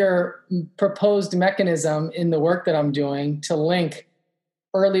major proposed mechanism in the work that I'm doing to link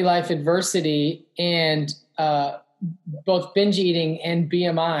early life adversity and both binge eating and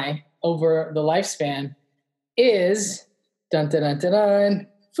BMI over the lifespan is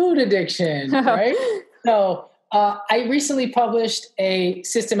food addiction, right? So I recently published a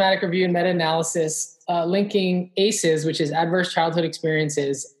systematic review and meta-analysis linking ACEs, which is adverse childhood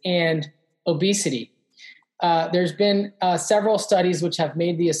experiences, and obesity. There's been several studies which have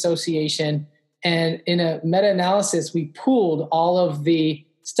made the association, and in a meta-analysis, we pooled all of the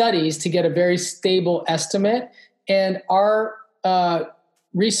studies to get a very stable estimate. And our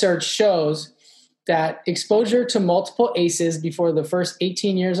research shows that exposure to multiple ACEs before the first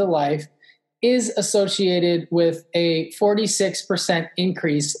 18 years of life is associated with a 46%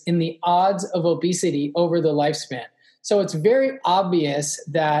 increase in the odds of obesity over the lifespan. So it's very obvious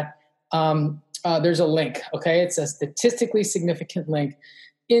that there's a link, okay? It's a statistically significant link.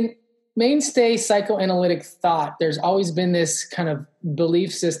 In mainstay psychoanalytic thought, there's always been this kind of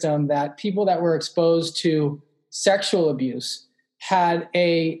belief system that people that were exposed to sexual abuse had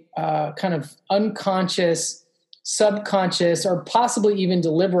a kind of unconscious, subconscious, or possibly even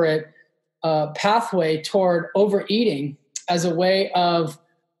deliberate pathway toward overeating as a way of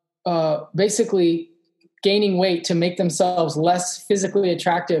basically gaining weight to make themselves less physically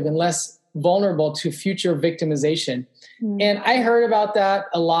attractive and less vulnerable to future victimization. And I heard about that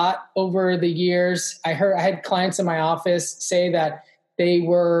a lot over the years. I had clients in my office say that they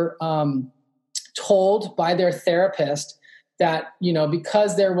were told by their therapist that,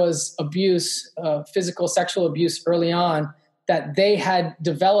 because there was abuse, physical, sexual abuse early on, that they had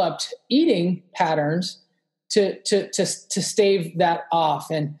developed eating patterns to stave that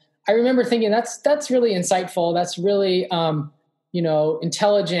off. And I remember thinking that's really insightful. That's really,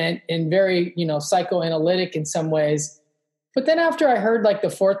 intelligent and very, psychoanalytic in some ways. But then after I heard like the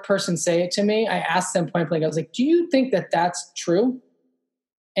fourth person say it to me, I asked them point blank, I was like, do you think that that's true?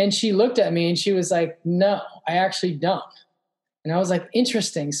 And she looked at me and she was like, no, I actually don't. And I was like,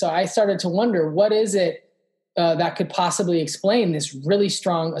 interesting. So I started to wonder, what is it that could possibly explain this really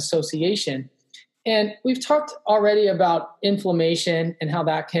strong association? And we've talked already about inflammation and how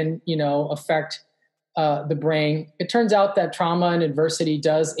that can, affect the brain. It turns out that trauma and adversity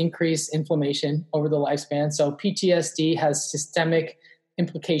does increase inflammation over the lifespan. So PTSD has systemic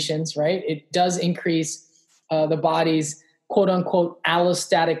implications, right? It does increase the body's quote unquote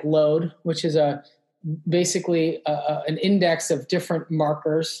allostatic load, which is basically an index of different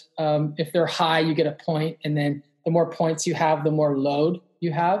markers. If they're high, you get a point, and then the more points you have, the more load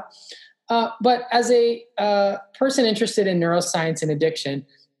you have. But as a person interested in neuroscience and addiction,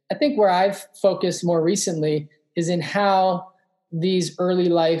 I think where I've focused more recently is in how these early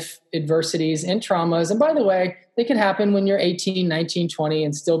life adversities and traumas, and by the way, they can happen when you're 18, 19, 20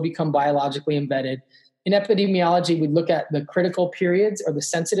 and still become biologically embedded. In epidemiology, we look at the critical periods or the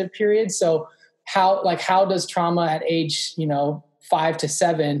sensitive periods. So how does trauma at age 5 to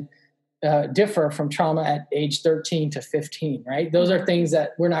 7 differ from trauma at age 13 to 15, right? Those are things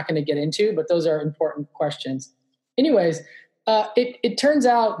that we're not going to get into, but those are important questions. Anyways, it turns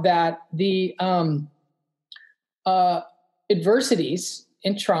out that the adversities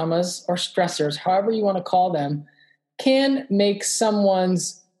and traumas or stressors, however you want to call them, can make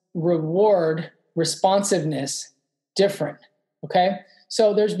someone's reward responsiveness different. Okay.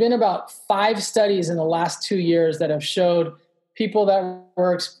 So there's been about 5 studies in the last 2 years that have showed people that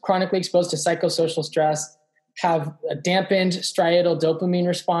were chronically exposed to psychosocial stress have a dampened striatal dopamine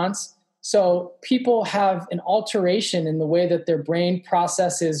response. So people have an alteration in the way that their brain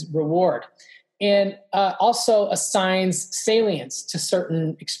processes reward, and also assigns salience to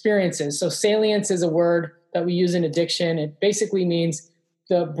certain experiences. So salience is a word that we use in addiction. It basically means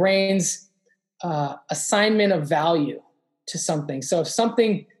the brain's assignment of value to something. So if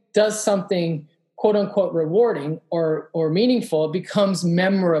something does something quote unquote rewarding or meaningful, it becomes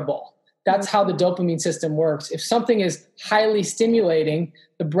memorable. That's how the dopamine system works. If something is highly stimulating,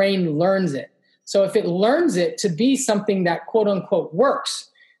 the brain learns it. So if it learns it to be something that quote unquote works,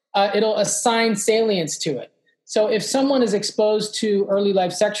 it'll assign salience to it. So if someone is exposed to early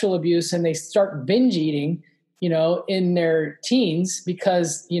life sexual abuse and they start binge eating, in their teens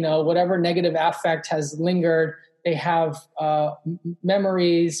because, whatever negative affect has lingered, they have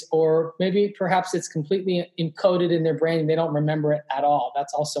memories, or maybe perhaps it's completely encoded in their brain and they don't remember it at all.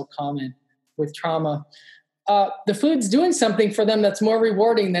 That's also common with trauma. The food's doing something for them that's more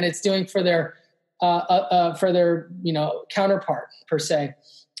rewarding than it's doing for their counterpart per se.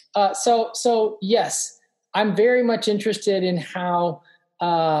 So yes, I'm very much interested in how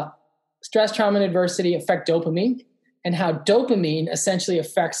stress, trauma, and adversity affect dopamine, and how dopamine essentially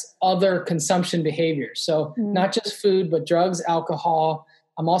affects other consumption behaviors. So not just food, but drugs, alcohol.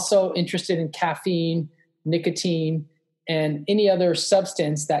 I'm also interested in caffeine, nicotine, and any other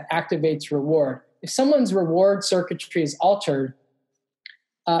substance that activates reward. If someone's reward circuitry is altered,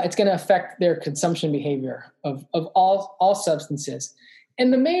 it's going to affect their consumption behavior of all substances.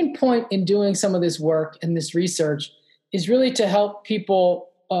 And the main point in doing some of this work and this research is really to help people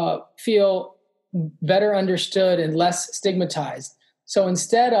feel better understood and less stigmatized. So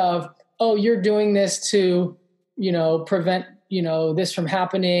instead of, oh, you're doing this to, prevent, this from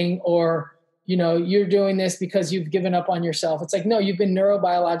happening, or, you're doing this because you've given up on yourself. It's like, no, you've been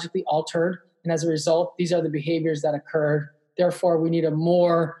neurobiologically altered. And as a result, these are the behaviors that occurred. Therefore, we need a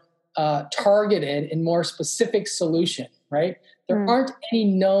more targeted and more specific solution, right? There aren't any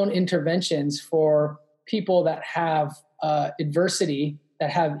known interventions for people that have adversity, that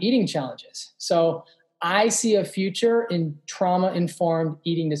have eating challenges. So I see a future in trauma-informed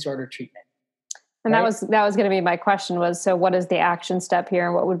eating disorder treatment. And right? that was going to be my question was, so what is the action step here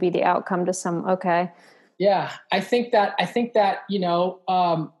and what would be the outcome to some, okay. Yeah, I think that,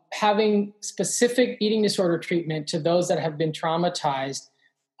 having specific eating disorder treatment to those that have been traumatized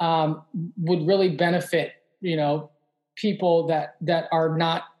would really benefit, people that are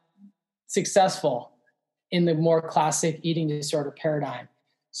not successful in the more classic eating disorder paradigm.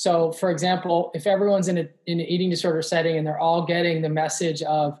 So, for example, if everyone's in an eating disorder setting and they're all getting the message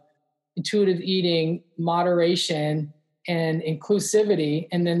of intuitive eating, moderation, and inclusivity,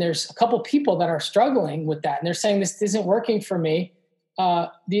 and then there's a couple people that are struggling with that, and they're saying this isn't working for me,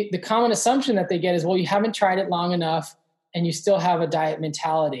 the common assumption that they get is, well, you haven't tried it long enough, and you still have a diet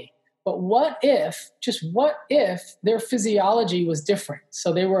mentality. But what if their physiology was different?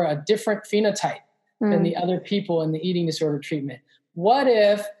 So they were a different phenotype than the other people in the eating disorder treatment. What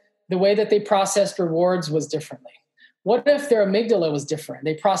if the way that they processed rewards was differently? What if their amygdala was different?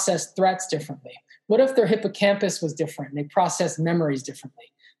 They processed threats differently. What if their hippocampus was different? They processed memories differently.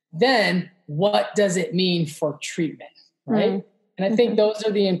 Then what does it mean for treatment, right? And I think those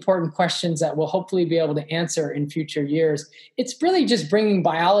are the important questions that we'll hopefully be able to answer in future years. It's really just bringing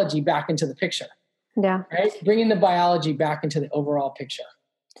biology back into the picture. Yeah. Right? Bringing the biology back into the overall picture.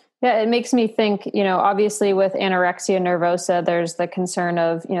 Yeah, it makes me think, obviously with anorexia nervosa, there's the concern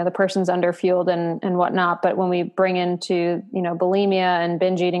of, the person's underfueled and whatnot. But when we bring into, bulimia and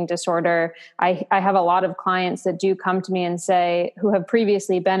binge eating disorder, I have a lot of clients that do come to me and say, who have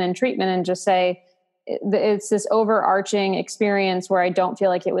previously been in treatment, and just say, it's this overarching experience where I don't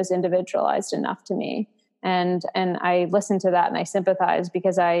feel like it was individualized enough to me. And I listen to that and I sympathize,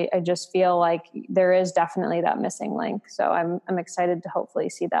 because I just feel like there is definitely that missing link. So I'm excited to hopefully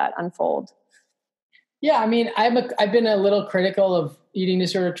see that unfold. Yeah, I mean, I've been a little critical of eating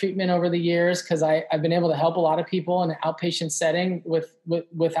disorder treatment over the years, because I've been able to help a lot of people in an outpatient setting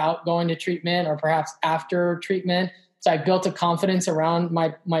without going to treatment, or perhaps after treatment. So I built a confidence around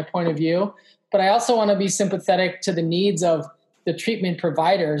my point of view. But I also want to be sympathetic to the needs of the treatment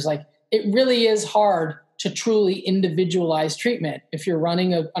providers. Like, it really is hard to truly individualize treatment if you're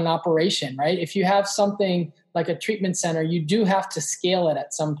running an operation, right? If you have something like a treatment center, you do have to scale it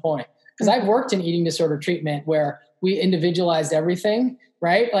at some point. Because I've worked in eating disorder treatment where we individualized everything,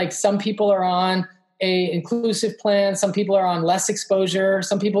 right? Like some people are on a inclusive plan. Some people are on less exposure.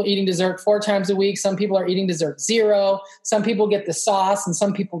 Some people eating dessert 4 times a week. Some people are eating dessert 0. Some people get the sauce and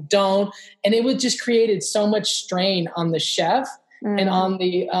some people don't. And it would just created so much strain on the chef and on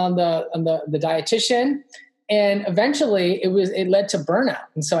the dietitian. And eventually it led to burnout.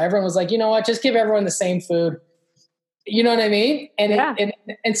 And so everyone was like, you know what, just give everyone the same food. You know what I mean? And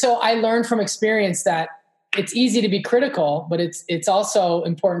and so I learned from experience that it's easy to be critical, but it's also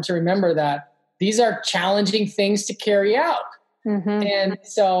important to remember that these are challenging things to carry out. Mm-hmm. And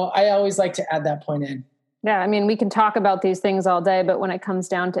so I always like to add that point in. Yeah. I mean, we can talk about these things all day, but when it comes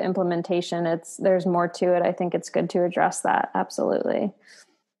down to implementation, there's more to it. I think it's good to address that. Absolutely.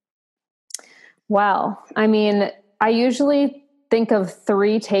 Well, I mean, I usually think of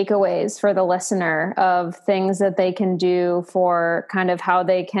 3 takeaways for the listener of things that they can do for kind of how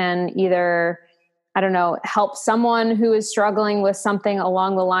they can either, I don't know, help someone who is struggling with something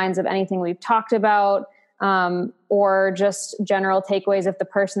along the lines of anything we've talked about, or just general takeaways if the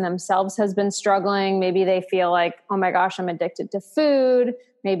person themselves has been struggling. Maybe they feel like, oh my gosh, I'm addicted to food.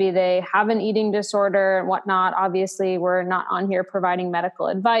 Maybe they have an eating disorder and whatnot. Obviously, we're not on here providing medical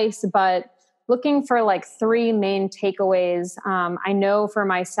advice, but looking for like 3 main takeaways. I know for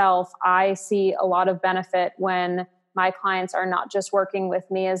myself, I see a lot of benefit when my clients are not just working with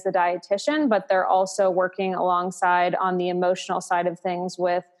me as the dietitian, but they're also working alongside on the emotional side of things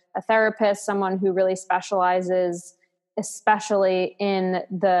with a therapist, someone who really specializes, especially in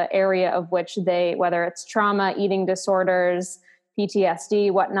the area of which whether it's trauma, eating disorders,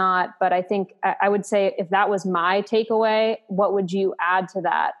 PTSD, whatnot. But I think I would say if that was my takeaway, what would you add to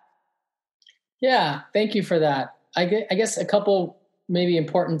that? Yeah, thank you for that. I guess a couple maybe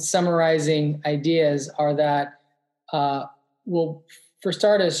important summarizing ideas are that, well, for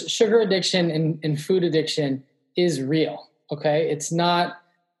starters, sugar addiction and food addiction is real. Okay, it's not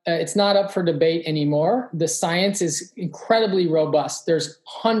up for debate anymore. The science is incredibly robust. There's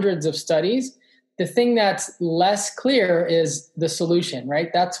hundreds of studies. The thing that's less clear is the solution,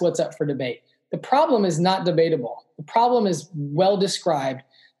 right? That's what's up for debate. The problem is not debatable. The problem is well described.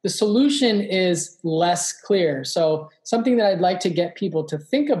 The solution is less clear. So something that I'd like to get people to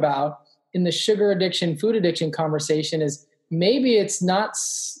think about in the sugar addiction, food addiction conversation is maybe it's not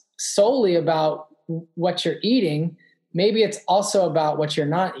solely about what you're eating. Maybe it's also about what you're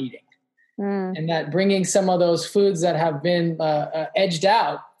not eating. And that bringing some of those foods that have been edged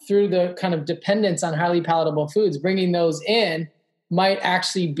out through the kind of dependence on highly palatable foods, bringing those in might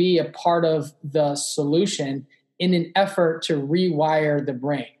actually be a part of the solution in an effort to rewire the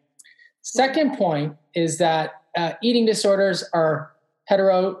brain. Second point is that eating disorders are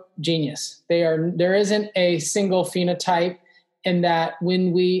heterogeneous. There isn't a single phenotype, and that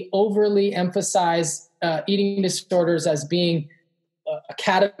when we overly emphasize eating disorders as being a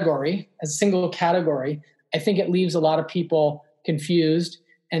category, as a single category, I think it leaves a lot of people confused,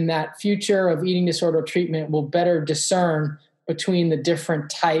 and that future of eating disorder treatment will better discern between the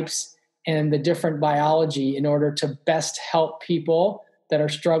different types and the different biology in order to best help people that are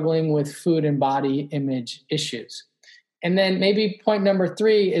struggling with food and body image issues. And then maybe point number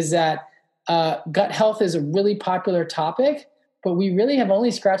 3 is that gut health is a really popular topic, but we really have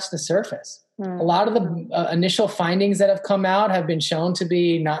only scratched the surface. A lot of the initial findings that have come out have been shown to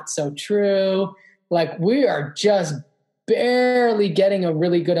be not so true. Like we are just barely getting a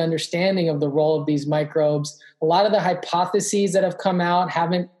really good understanding of the role of these microbes. A lot of the hypotheses that have come out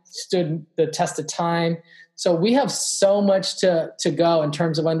haven't stood the test of time. So we have so much to go in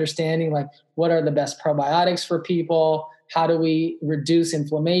terms of understanding, like what are the best probiotics for people? How do we reduce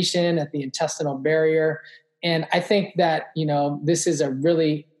inflammation at the intestinal barrier? And I think that, this is a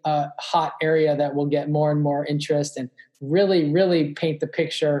really hot area that will get more and more interest and really, really paint the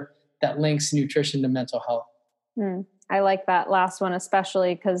picture that links nutrition to mental health. I like that last one,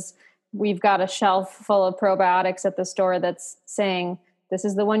 especially because we've got a shelf full of probiotics at the store that's saying, this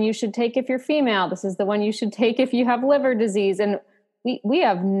is the one you should take if you're female. This is the one you should take if you have liver disease. And we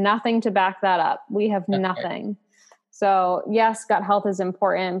have nothing to back that up. We have nothing. Right. So yes, gut health is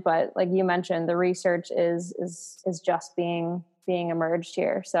important, but like you mentioned, the research is just being emerged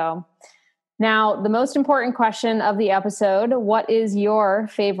here. So now the most important question of the episode, what is your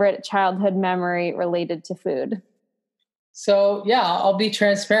favorite childhood memory related to food? So yeah, I'll be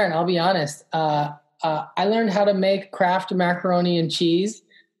transparent. I'll be honest. I learned how to make Kraft macaroni and cheese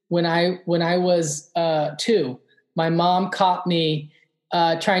when I was 2. My mom caught me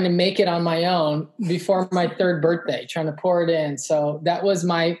trying to make it on my own before my 3rd birthday, trying to pour it in. So that was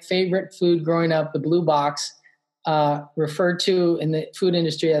my favorite food growing up, the blue box, referred to in the food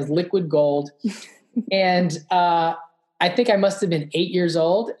industry as liquid gold. And I think I must have been 8 years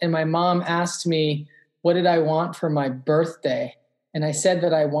old. And my mom asked me, what did I want for my birthday? And I said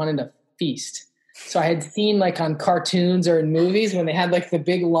that I wanted a feast. So I had seen like on cartoons or in movies when they had like the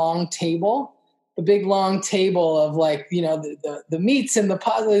big long table of like, the meats and the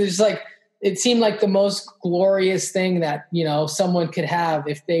pot. It was like, it seemed like the most glorious thing that, someone could have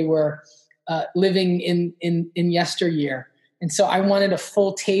if they were living in yesteryear. And so I wanted a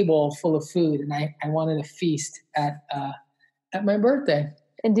full table full of food, and I wanted a feast at my birthday.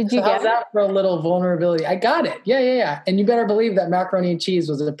 And did you get that for a little vulnerability? I got it. Yeah. And you better believe that macaroni and cheese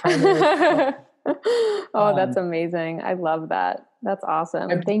was a primary. Oh, that's amazing. I love that. That's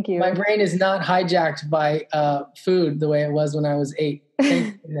awesome. Thank you. My brain is not hijacked by food the way it was when I was 8.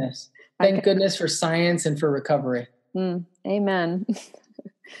 Thank goodness. Thank goodness for science and for recovery. Amen.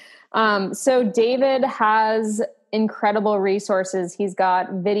 So David has incredible resources. He's got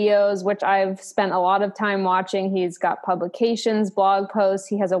videos, which I've spent a lot of time watching. He's got publications, blog posts.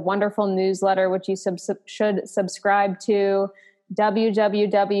 He has a wonderful newsletter, which you should subscribe to.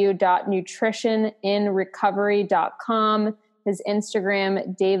 www.nutritioninrecovery.com. His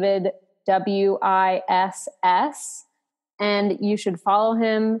Instagram, David WISS. And you should follow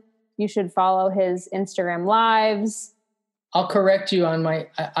him. You should follow his Instagram lives. I'll correct you on my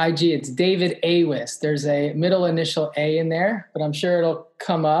IG. It's David Awis. There's a middle initial A in there, but I'm sure it'll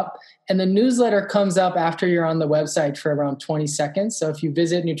come up. And the newsletter comes up after you're on the website for around 20 seconds. So if you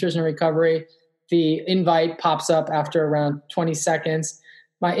visit Nutrition Recovery, the invite pops up after around 20 seconds.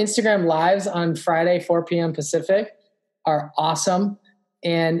 My Instagram lives on Friday, 4 p.m. Pacific are awesome.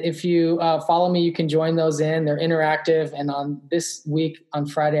 And if you follow me, you can join those in. They're interactive. And on this week, on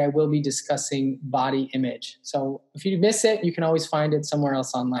Friday, I will be discussing body image. So if you miss it, you can always find it somewhere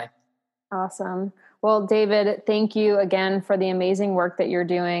else online. Awesome. Well, David, thank you again for the amazing work that you're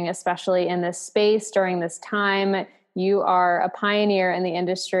doing, especially in this space during this time. You are a pioneer in the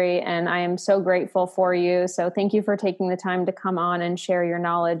industry, and I am so grateful for you. So thank you for taking the time to come on and share your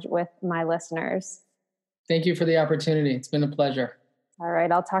knowledge with my listeners. Thank you for the opportunity. It's been a pleasure. All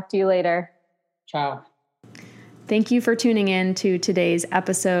right. I'll talk to you later. Ciao. Thank you for tuning in to today's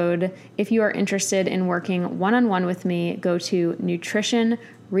episode. If you are interested in working one-on-one with me, go to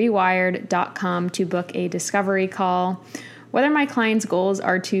nutritionrewired.com to book a discovery call. Whether my clients' goals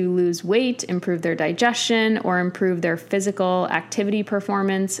are to lose weight, improve their digestion, or improve their physical activity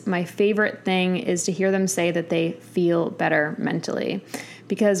performance, my favorite thing is to hear them say that they feel better mentally.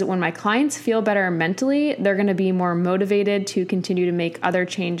 Because when my clients feel better mentally, they're going to be more motivated to continue to make other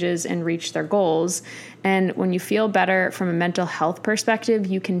changes and reach their goals. And when you feel better from a mental health perspective,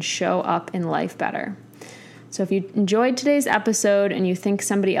 you can show up in life better. So if you enjoyed today's episode and you think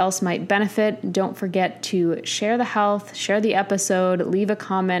somebody else might benefit, don't forget to share the episode, leave a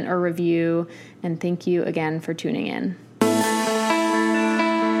comment or review, and thank you again for tuning in.